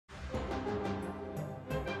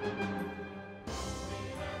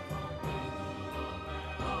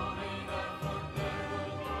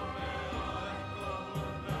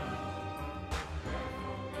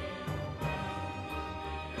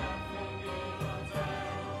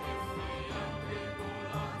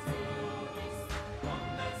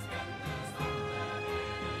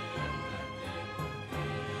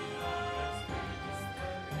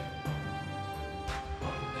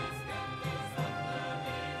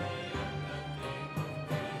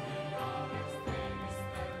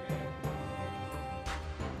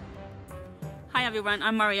Hi everyone,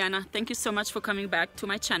 I'm Mariana. Thank you so much for coming back to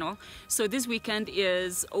my channel. So this weekend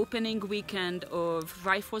is opening weekend of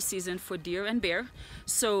rifle season for deer and bear.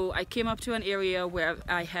 So I came up to an area where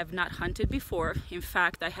I have not hunted before. In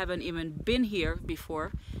fact, I haven't even been here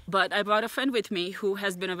before. But I brought a friend with me who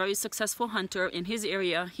has been a very successful hunter in his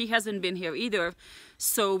area. He hasn't been here either.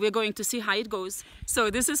 So we're going to see how it goes. So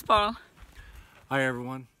this is Paul. Hi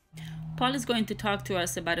everyone. Paul is going to talk to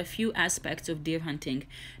us about a few aspects of deer hunting.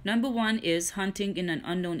 Number one is hunting in an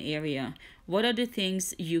unknown area. What are the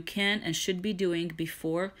things you can and should be doing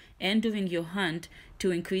before and during your hunt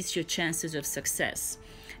to increase your chances of success?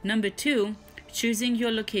 Number two, choosing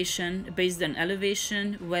your location based on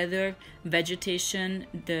elevation, weather, vegetation,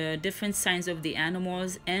 the different signs of the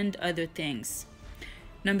animals, and other things.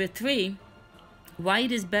 Number three, why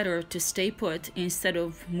it is better to stay put instead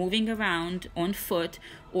of moving around on foot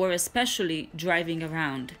or especially driving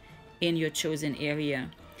around in your chosen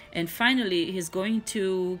area. And finally, he's going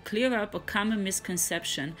to clear up a common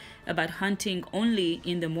misconception about hunting only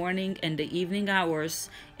in the morning and the evening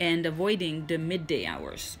hours and avoiding the midday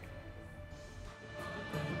hours.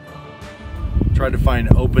 Try to find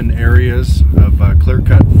open areas of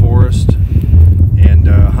clear-cut forest and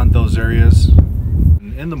hunt those areas.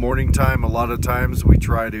 In the morning time, a lot of times we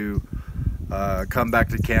try to come back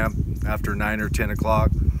to camp after 9 or 10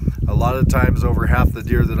 o'clock. A lot of times over half the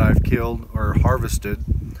deer that I've killed or harvested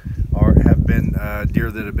have been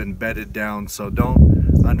deer that have been bedded down, so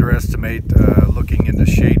don't underestimate looking into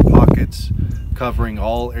shade pockets, covering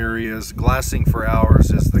all areas. Glassing for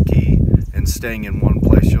hours is the key, and staying in one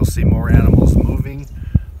place. You'll see more animals moving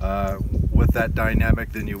with that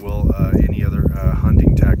dynamic than you will any other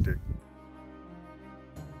hunting tactic.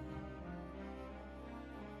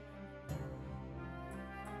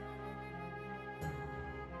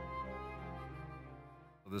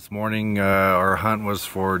 This morning our hunt was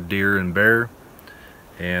for deer and bear,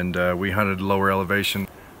 and we hunted lower elevation.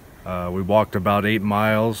 We walked about 8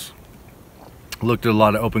 miles, looked at a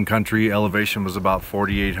lot of open country. Elevation was about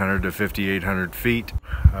 4,800 to 5,800 feet.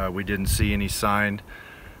 We didn't see any sign.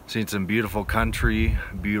 Seen some beautiful country,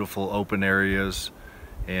 beautiful open areas,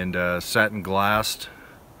 and sat and glassed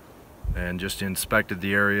and just inspected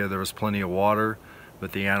the area. There was plenty of water,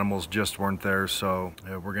 but the animals just weren't there, so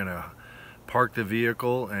we're gonna park the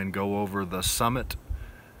vehicle and go over the summit,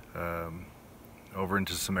 over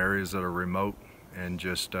into some areas that are remote, and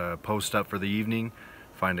just post up for the evening,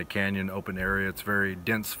 find a canyon, open area. It's very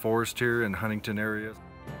dense forest here in Huntington area.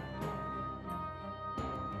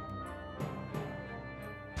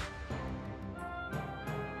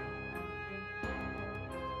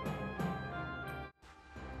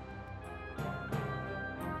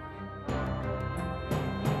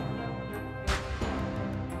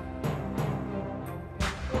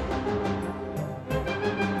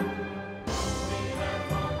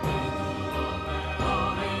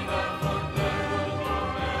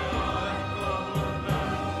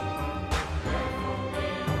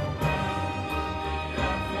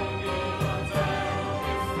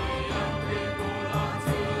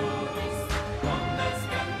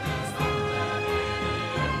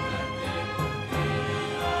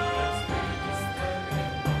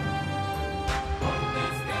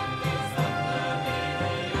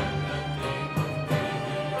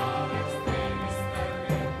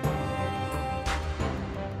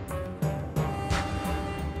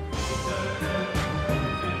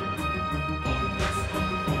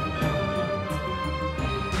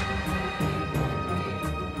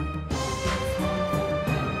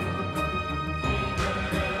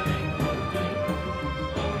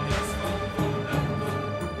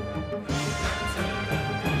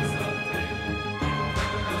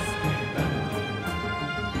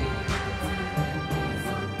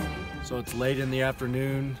 So it's late in the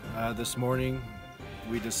afternoon. This morning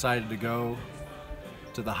we decided to go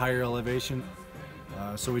to the higher elevation.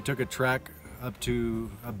 So we took a trek up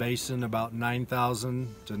to a basin about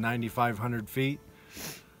 9,000 to 9,500 feet.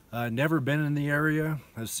 Never been in the area.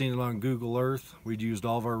 I've seen it on Google Earth. We'd used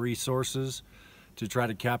all of our resources to try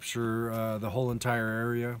to capture the whole entire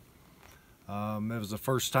area. It was the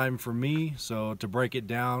first time for me, so to break it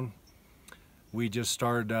down, we just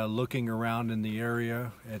started looking around in the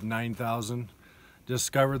area at 9,000.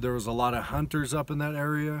 Discovered there was a lot of hunters up in that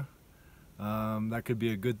area. That could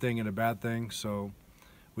be a good thing and a bad thing, so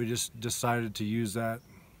we just decided to use that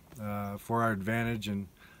for our advantage and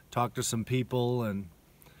talked to some people, and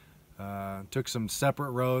took some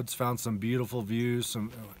separate roads, found some beautiful views,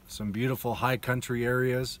 some beautiful high country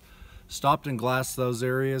areas. Stopped and glassed those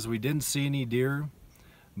areas. We didn't see any deer,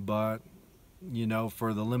 but you know,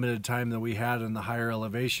 for the limited time that we had in the higher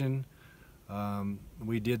elevation,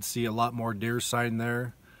 We did see a lot more deer sign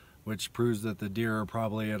there, which proves that the deer are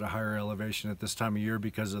probably at a higher elevation at this time of year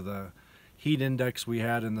because of the heat index we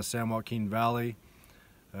had in the San Joaquin Valley,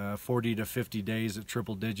 40 to 50 days at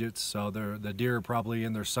triple digits. So the deer are probably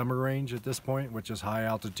in their summer range at this point, which is high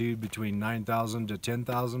altitude between 9,000 to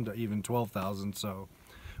 10,000 to even 12,000. So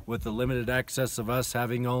with the limited access of us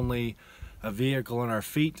having only a vehicle on our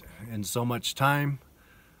feet and so much time,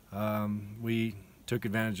 we took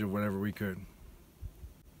advantage of whatever we could.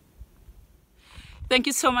 Thank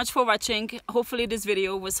you so much for watching. Hopefully this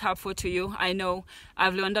video was helpful to you. I know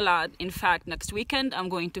I've learned a lot. In fact, next weekend I'm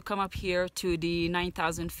going to come up here to the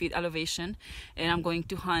 9,000 feet elevation and I'm going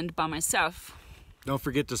to hunt by myself. Don't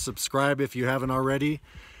forget to subscribe if you haven't already,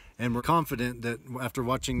 and we're confident that after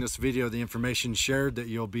watching this video, the information shared, that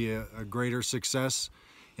you'll be a greater success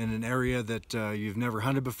in an area that you've never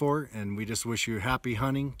hunted before. And we just wish you happy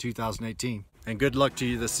hunting 2018 and good luck to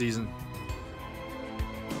you this season.